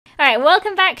Alright,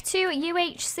 welcome back to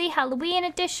UHC Halloween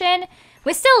edition.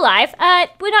 We're still live.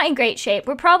 We're not in great shape.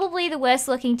 We're probably the worst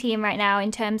looking team right now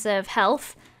in terms of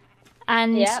health.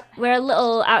 And we're a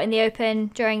little out in the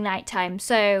open during nighttime,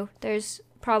 so there's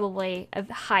probably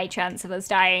a high chance of us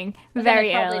dying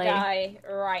very early. We're probably die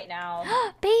right now.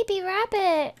 Baby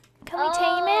rabbit! Can we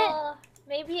tame it?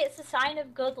 Maybe it's a sign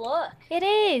of good luck. It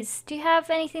is. Do you have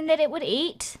anything that it would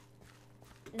eat?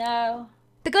 No.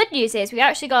 The good news is we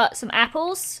actually got some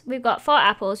apples. We've got 4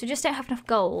 apples. We just don't have enough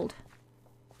gold.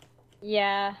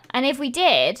 Yeah. And if we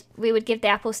did, we would give the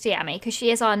apples to Yami because she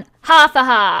is on half a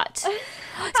heart.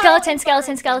 Skeleton,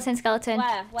 skeleton, skeleton, skeleton.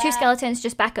 Where? 2 skeletons.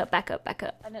 Just back up, back up, back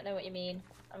up. I don't know what you mean.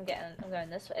 I'm going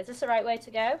this way. Is this the right way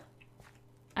to go?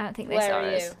 I don't think they Where saw are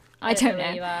us. you? I don't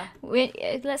know. Where you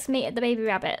are. Let's meet at the baby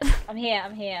rabbit. I'm here.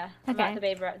 I'm at the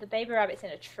baby rabbit. The baby rabbit's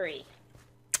in a tree.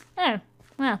 Oh,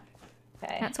 well.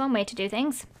 Okay. That's one way to do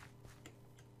things.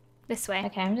 This way.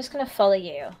 Okay, I'm just gonna follow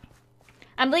you.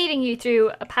 I'm leading you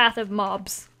through a path of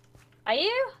mobs. Are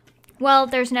you? Well,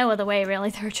 there's no other way, really.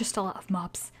 There are just a lot of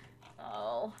mobs.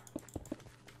 Oh.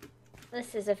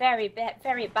 This is a very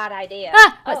bad idea.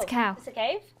 Ah! Oh, it's a cow. It's a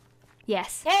cave?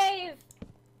 Yes. Cave!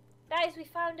 Guys, we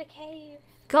found a cave.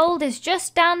 Gold is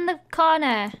just down the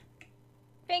corner.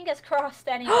 Fingers crossed,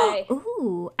 anyway.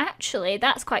 Ooh, actually,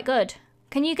 that's quite good.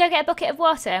 Can you go get a bucket of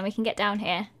water and we can get down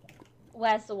here?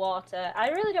 Where's the water? I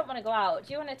really don't want to go out.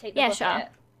 Do you want to take the bucket? Yeah, sure.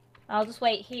 I'll just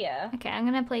wait here. Okay, I'm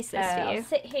going to place this for you. I'll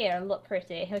sit here and look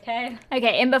pretty, okay?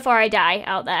 Okay, in before I die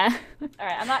out there.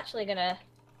 Alright, I'm actually going to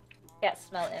get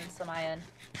smelting some iron.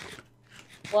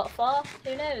 What for?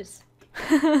 Who knows?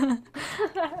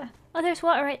 Oh, there's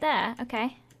water right there.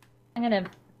 Okay. I'm going to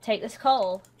take this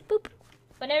coal. Boop.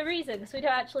 For no reason, because we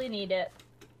don't actually need it.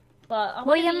 But I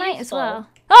well, you might as well.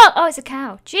 Oh, it's a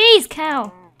cow. Jeez,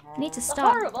 cow. I need to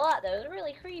stop. Horrible, that though. It's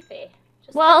really creepy.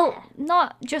 Just well, there.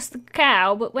 not just the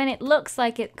cow, but when it looks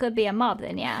like it could be a mob,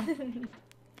 then yeah.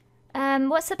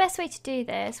 What's the best way to do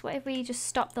this? What if we just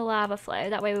stop the lava flow?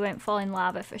 That way we won't fall in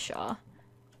lava for sure.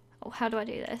 Oh, how do I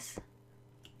do this?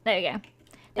 There we go.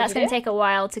 That's going to take a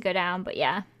while to go down, but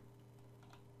yeah.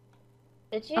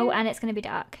 Did you? Oh, and it's going to be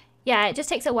dark. Yeah, it just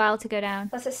takes a while to go down.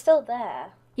 Because it's still there.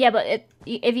 Yeah, but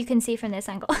if you can see from this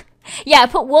angle. Yeah,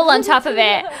 put wool on top of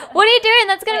it. What are you doing?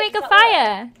 That's going to make a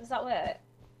fire. Does that work?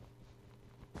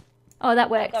 Oh, that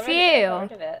worked. Phew.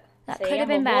 That could have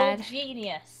been bad. Wool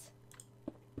genius.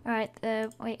 Alright,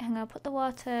 wait, hang on. Put the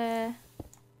water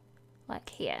like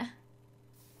here.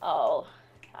 Oh.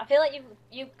 I feel like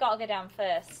you've got to go down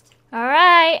first.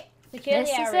 Alright. Secure this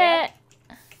the is area. it.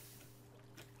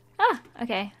 Ah,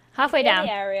 okay. Halfway down.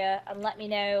 The area and let me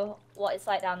know what it's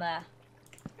like down there.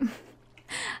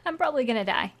 I'm probably gonna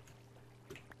die.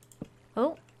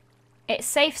 Oh, it's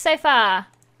safe so far.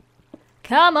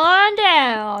 Come on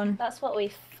down. That's what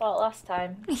we thought last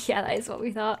time. Yeah, that is what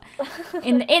we thought.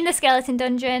 In the skeleton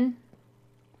dungeon.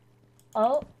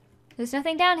 Oh. There's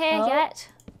nothing down here yet.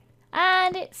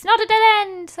 And it's not a dead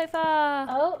end so far.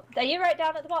 Oh, are you right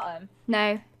down at the bottom?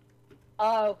 No.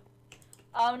 Oh.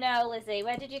 Oh no, Lizzie,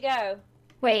 where did you go?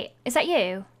 Wait, is that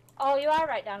you? Oh, you are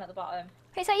right down at the bottom.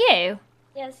 Wait, is that you?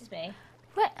 Yeah, this is me.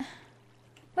 What?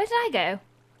 Where did I go?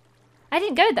 I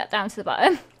didn't go that down to the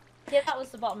bottom. Yeah, that was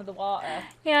the bottom of the water.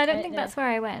 Yeah, I don't think that's where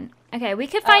I went. Okay, we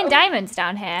could find diamonds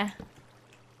down here.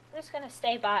 I'm just gonna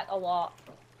stay back a lot.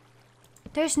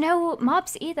 There's no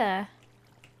mobs either.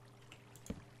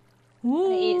 I'm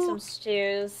gonna eat some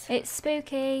stews. It's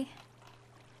spooky.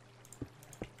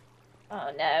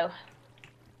 Oh no.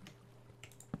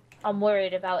 I'm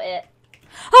worried about it.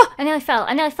 Oh, I nearly fell.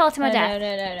 I nearly fell to my death.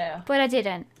 No. But I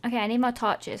didn't. Okay, I need more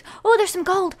torches. Oh, there's some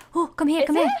gold. Oh, come here,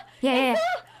 come here. Yeah.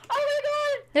 Oh my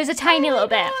god. There's a tiny little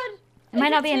bit. It might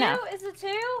not be enough. Is it 2?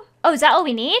 Oh, is that all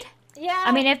we need? Yeah.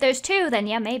 I mean, if there's 2, then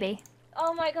yeah, maybe.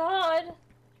 Oh my god.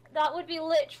 That would be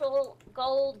literal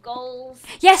goals.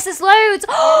 Yes, there's loads.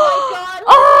 Oh my god.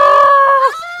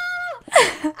 Oh!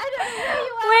 I don't know where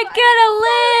you are. We're gonna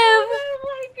live. Oh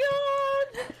my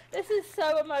god. This is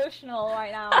so emotional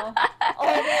right now.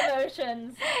 All the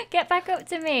emotions. Get back up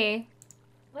to me.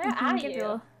 Where are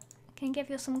you? Can give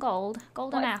you some gold.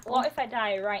 Golden apple. What if I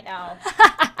die right now?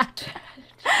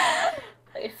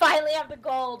 We finally have the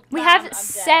gold. We have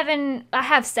 7. I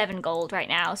have 7 gold right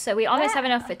now, so we almost have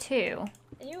enough for 2.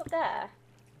 Are you up there?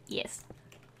 Yes.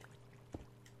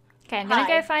 Okay, I'm gonna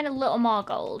go find a little more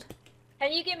gold.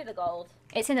 Can you give me the gold?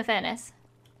 It's in the furnace.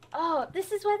 Oh,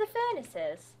 this is where the furnace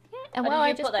is. Yeah. Well,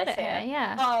 I just put it here.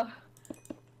 Yeah. Oh.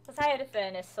 Because I had a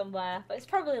furnace somewhere, but it's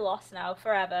probably lost now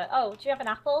forever. Oh, do you have an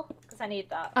apple? Because I need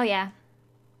that. Oh, yeah.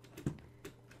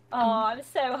 Oh, I'm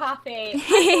so happy. I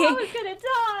thought I was going to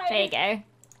die. There you go.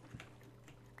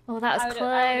 Oh, that was I would close.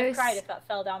 have cried if that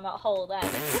fell down that hole then.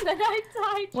 Then I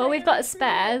died. Well, we've got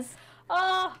spares.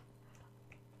 Oh.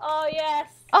 Oh, yes.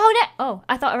 Oh, no. Oh,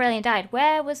 I thought Aurelian died.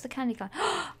 Where was the candy gone?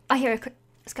 I hear a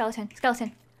skeleton.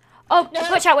 Skeleton. Oh, no.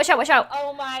 watch out, watch out, watch out.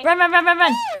 Oh, my. Run, run, run, run,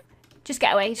 run. Just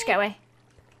get away, just get away.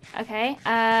 Okay,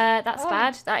 that's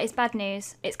bad. That is bad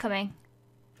news. It's coming.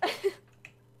 I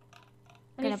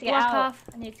need to get block out. off.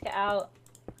 I need to get out.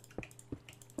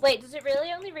 Wait, does it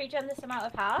really only regen this amount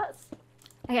of hearts?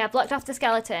 Okay, I blocked off the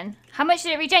skeleton. How much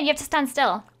did it regen? You have to stand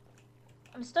still.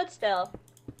 I'm stood still.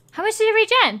 How much did it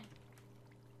regen?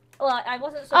 Well, I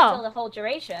wasn't stood still the whole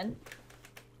duration.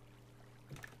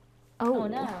 Oh, oh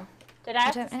no. Did I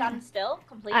have to stand still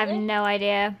completely? I have no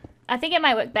idea. I think it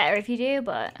might work better if you do,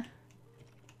 but...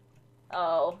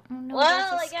 Oh. no,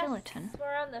 well, I guess skeleton.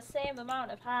 we're on the same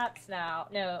amount of hearts now.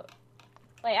 No.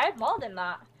 Wait, I have more than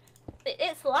that.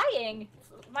 It's lying.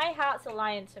 My hearts are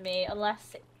lying to me,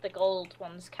 unless the gold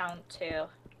ones count too.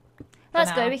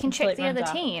 That's good. We can trick the other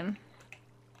team.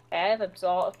 Okay, I've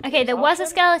absorbed. Okay, there was a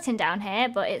skeleton down here,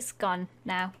 but it's gone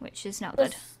now, which is not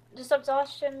good. Does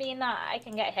absorption mean that I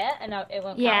can get hit and it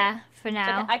won't count? Yeah, for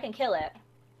now. So I can kill it.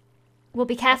 We'll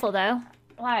be careful, though.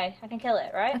 Why? I can kill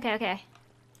it, right? Okay, okay.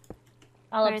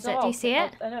 Where is it? Do you see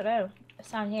it? I don't know.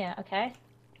 It's down here, okay.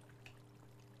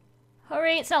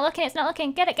 Hurry, it's not looking, it's not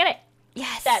looking. Get it, get it.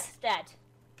 Yes. Dead, dead.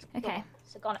 Okay.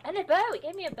 So gone. And a bow, it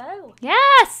gave me a bow.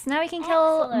 Yes! Now we can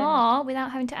kill Excellent. more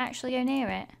without having to actually go near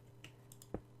it.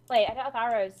 Wait, I don't have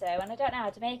arrows though, and I don't know how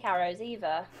to make arrows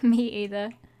either. Me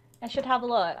either. I should have a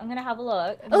look. I'm gonna have a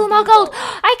look. Oh, more gold!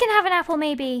 I can have an apple,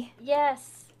 maybe.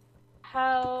 Yes.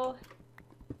 How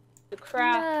to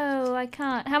craft. No, I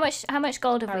can't. How much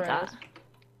gold have we got?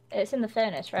 It's in the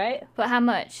furnace, right? But how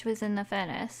much was in the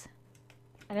furnace?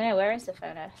 I don't know. Where is the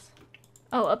furnace?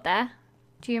 Oh, up there.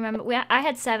 Do you remember? I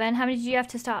had 7. How many did you have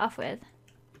to start off with?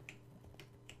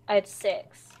 I had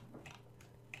 6.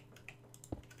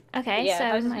 Okay, yeah, so...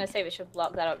 I was just going to say we should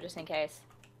block that up just in case.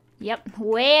 Yep,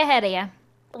 way ahead of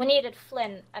you. We needed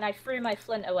flint, and I threw my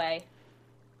flint away.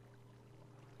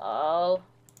 Oh.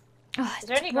 Oh, is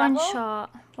there any one gravel?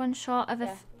 One short of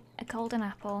a golden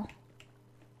apple.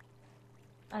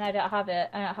 And I don't have it.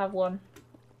 I don't have one.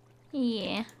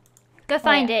 Yeah. Go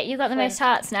find it. You got the most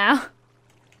hearts now.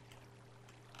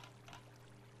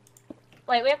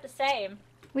 Wait, we have the same.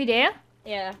 We do?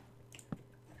 Yeah.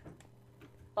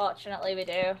 Fortunately, we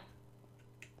do.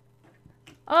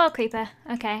 Oh, creeper.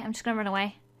 Okay, I'm just gonna run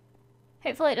away.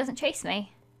 Hopefully it doesn't chase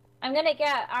me. I'm gonna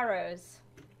get arrows.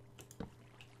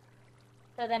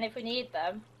 So then if we need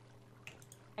them,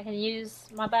 I can use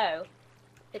my bow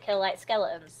to kill, like,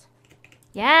 skeletons.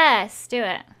 Yes, do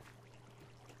it.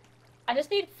 I just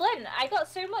need flint. I got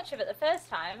so much of it the first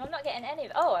time. I'm not getting any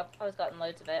of it. Oh, I was gotten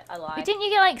loads of it. I lied. But didn't you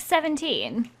get like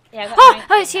 17? Yeah, I got Oh,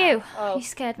 19 it's you. now. Oh, You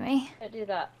scared me. don't do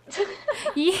that.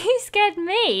 You scared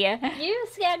me. You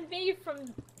scared me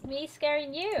from me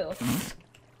scaring you.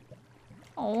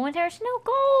 Oh, there's no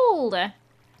gold.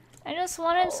 I just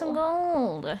wanted some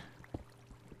gold.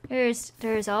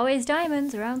 There's always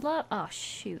diamonds around lot. Oh,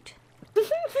 shoot.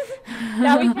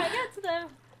 Now we can't get to them.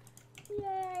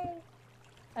 Yay.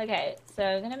 Okay, so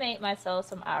I'm gonna make myself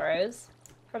some arrows.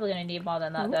 Probably gonna need more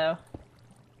than that though.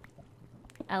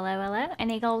 Hello, hello.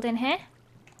 Any gold in here?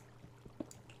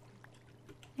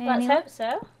 Let's hope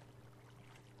so.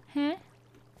 Huh?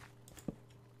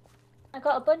 I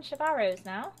got a bunch of arrows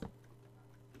now.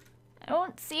 I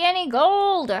don't see any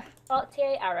gold.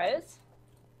 48 arrows.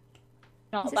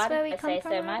 Not bad if I say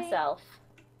so myself.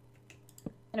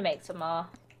 I'm gonna make some more.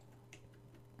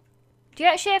 Do you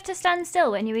actually have to stand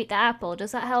still when you eat the apple?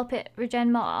 Does that help it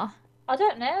regen more? I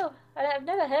don't know. I've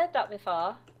never heard that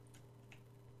before.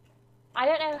 I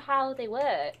don't know how they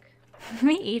work.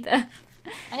 Me either.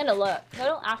 I'm gonna look.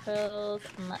 Golden apples,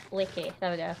 licky.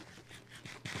 There we go.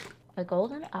 A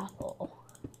golden apple.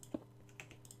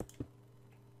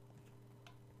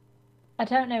 I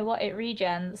don't know what it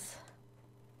regens.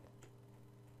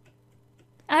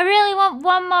 I really want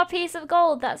one more piece of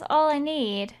gold. That's all I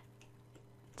need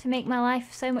to make my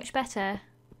life so much better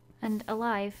and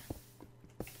alive.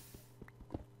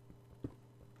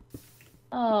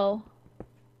 Oh.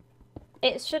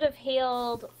 It should have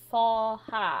healed 4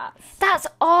 hearts. That's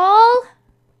all?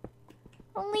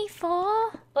 Only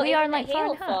 4? But we are in like 4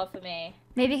 healed and a half. 4 for me.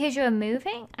 Maybe because you were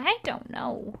moving? I don't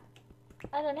know.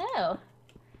 I don't know.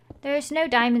 There's no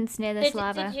diamonds near this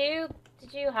lava.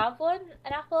 Did you have one?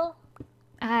 An apple?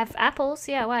 I have apples,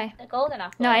 yeah, why? A golden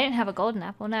apple? No, I didn't have a golden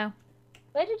apple, no.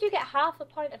 Where did you get half a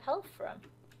point of health from?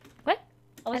 What?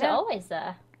 Or was it always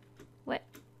there? What?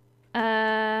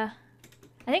 I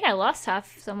think I lost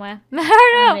half somewhere. I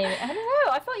don't know. Maybe. I don't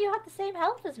know. I thought you had the same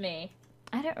health as me.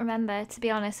 I don't remember, to be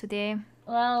honest with you.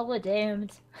 Well, we're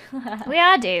doomed. We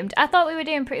are doomed. I thought we were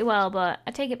doing pretty well, but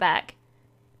I take it back.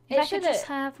 If I could just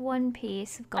have one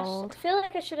piece of gold. I feel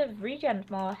like I should have regened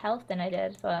more health than I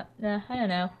did, but no, I don't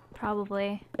know.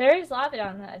 Probably. There is lava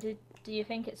down there. Do you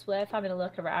think it's worth having a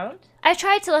look around? I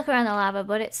tried to look around the lava,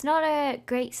 but it's not a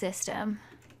great system.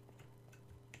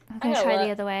 I'm going to try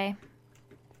the other way.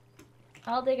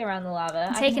 I'll dig around the lava.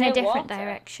 I'm taking a different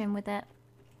direction with it.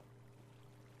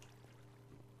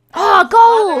 Oh,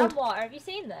 gold! Water. Have you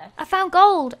seen this? I found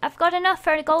gold. I've got enough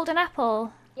for a golden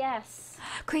apple. Yes.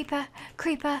 Creeper,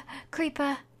 creeper,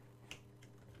 creeper.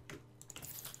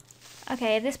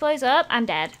 Okay, if this blows up, I'm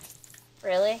dead.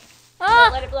 Really? Oh,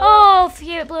 let it blow up.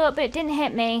 Phew, it blew up, but it didn't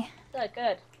hit me. Good,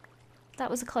 good.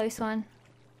 That was a close one.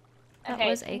 That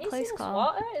was a close call.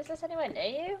 Water? Is this anywhere near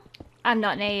you? I'm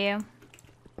not near you.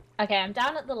 Okay, I'm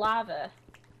down at the lava.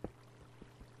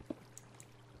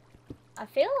 I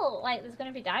feel like there's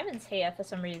going to be diamonds here for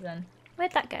some reason.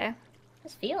 Where'd that go?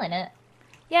 Just feeling it.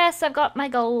 Yes, I've got my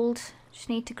gold. Just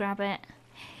need to grab it.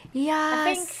 Yes.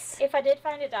 I think if I did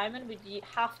find a diamond, we'd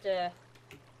have to...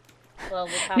 Well,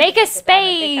 we'd have make to a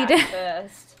spade!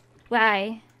 First.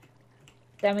 Why?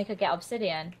 Then we could get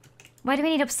obsidian. Why do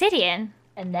we need obsidian?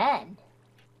 And then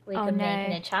we could make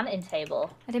an enchanting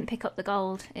table. I didn't pick up the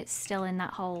gold. It's still in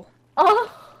that hole.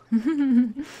 Oh!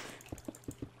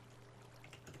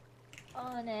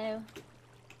 Oh no.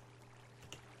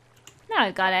 No,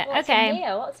 I got it. What's okay. In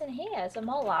here? What's in here? Is there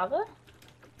more lava?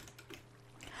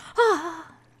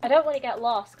 I don't want to get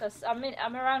lost because I'm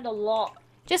around a lot.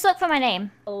 Just look for my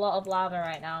name. A lot of lava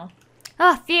right now.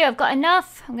 Oh, phew, I've got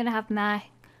enough. I'm going to have my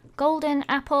golden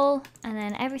apple and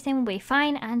then everything will be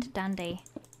fine and dandy.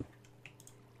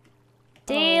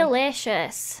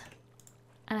 Delicious.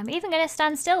 And I'm even going to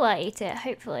stand still while I eat it,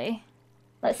 hopefully.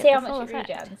 Let's see how much it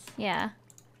regens. Yeah.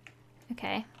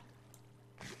 Okay.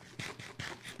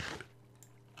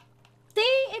 See,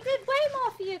 it did way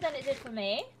more for you than it did for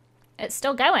me. It's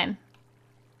still going.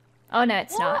 Oh, no,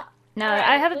 it's not. No, right,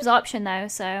 I have absorption, though,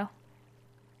 so...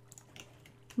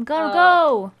 I'm gonna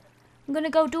go! I'm gonna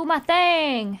go do my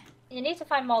thing! You need to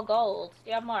find more gold. Do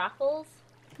you have more apples?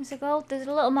 Is there gold? There's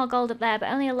a little more gold up there, but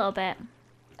only a little bit.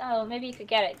 Oh, maybe you could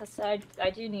get it, because I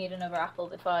do need another apple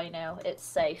before, you know, it's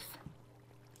safe.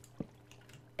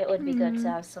 It would be good to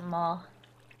have some more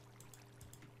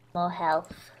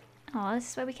health. Oh,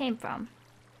 this is where we came from.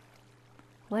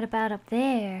 What about up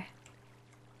there?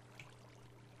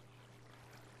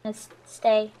 Let's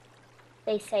stay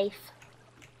safe.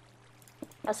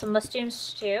 Have some mushroom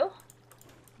stew.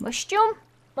 Mushroom?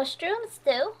 Mushroom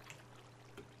stew.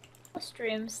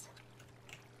 Mushrooms.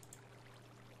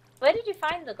 Where did you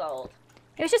find the gold?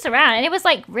 It was just around, and it was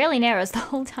like really near us the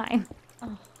whole time.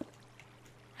 Oh.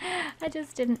 I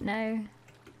just didn't know.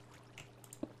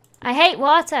 I hate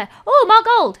water. Oh, more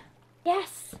gold!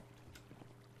 Yes!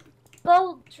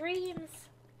 Gold dreams!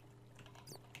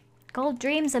 Gold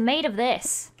dreams are made of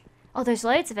this. Oh, there's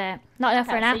loads of it. Not enough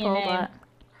for an apple, but...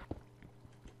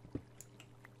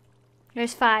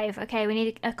 There's 5. Okay, we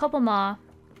need a couple more.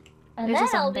 And then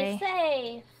I'll be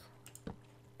safe.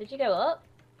 Did you go up?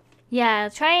 Yeah,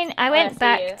 I went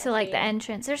back to like the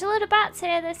entrance. There's a lot of bats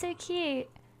here, they're so cute.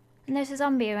 And there's a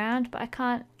zombie around, but I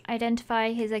can't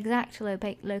identify his exact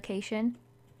location.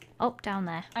 Oh, down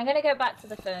there. I'm gonna go back to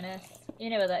the furnace. You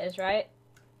know where that is, right?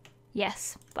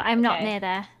 Yes, but I'm not near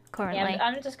there currently. Yeah,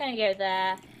 I'm just gonna go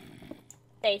there.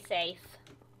 Stay safe.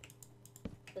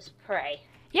 Just pray.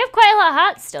 You have quite a lot of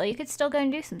hearts still. You could still go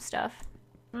and do some stuff.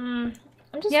 I'm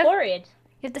just worried.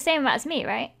 You have the same amount as me,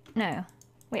 right? No.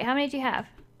 Wait, how many do you have?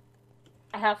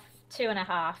 I have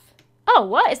 2.5. Oh,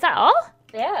 what? Is that all?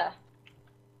 Yeah.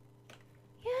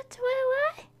 Yeah,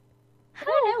 what? I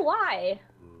don't know why.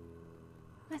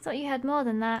 I thought you had more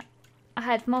than that. I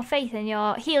had more faith in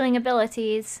your healing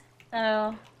abilities.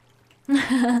 Oh.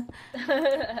 I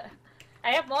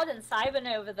have more than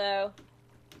Cybernova, though.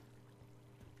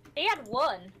 She had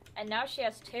 1, and now she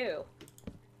has 2.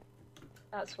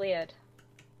 That's weird.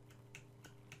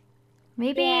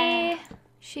 Maybe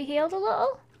she healed a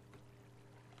little?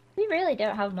 We really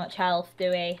don't have much health,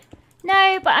 do we?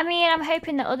 No, but I mean, I'm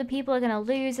hoping that other people are going to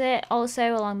lose it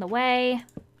also along the way.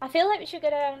 I feel like we should go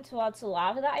down towards the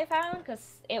lava that I found,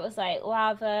 because it was like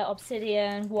lava,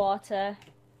 obsidian, water.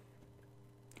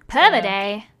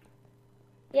 Permaday?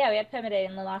 Yeah, we had permaday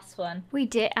in the last one. We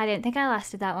did. I didn't think I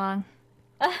lasted that long.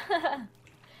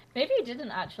 Maybe you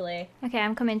didn't, actually. Okay,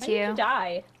 I'm coming to you. When did you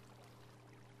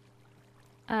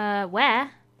die?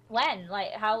 Where? When?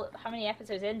 Like, how many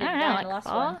episodes in did you die in the last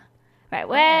one? Right,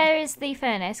 where is the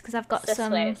furnace? Because I've got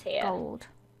some gold.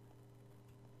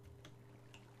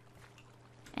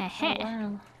 Oh,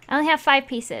 wow. I only have 5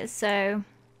 pieces, so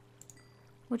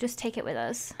we'll just take it with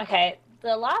us. Okay,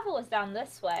 the lava was down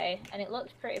this way, and it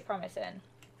looked pretty promising.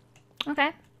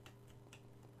 Okay.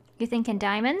 You thinking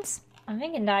diamonds? I'm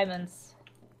thinking diamonds.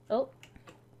 Oh.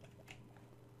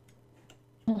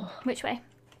 Which way?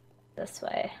 This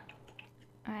way.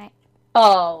 Alright.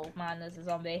 Oh, man, there's a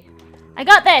zombie. I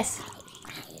got this!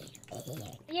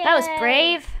 Yay! That was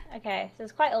brave. Okay, so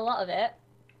there's quite a lot of it.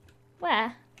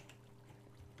 Where?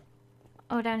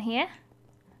 Oh, down here?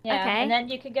 Yeah, okay. And then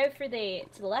you could go through to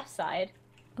the left side.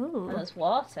 Ooh. And there's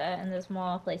water, and there's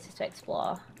more places to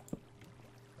explore.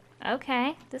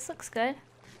 Okay, this looks good.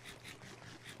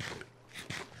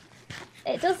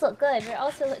 It does look good, but it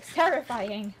also looks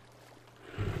terrifying.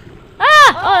 Ah!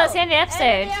 Oh, that's the end of the episode.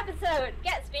 End of the episode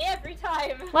gets me every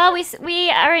time. Well, we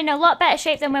are in a lot better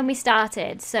shape than when we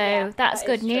started, so Yeah, that's that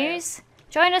good is news.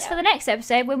 Join us for the next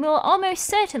episode when we will almost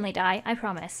certainly die, I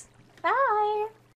promise. Bye!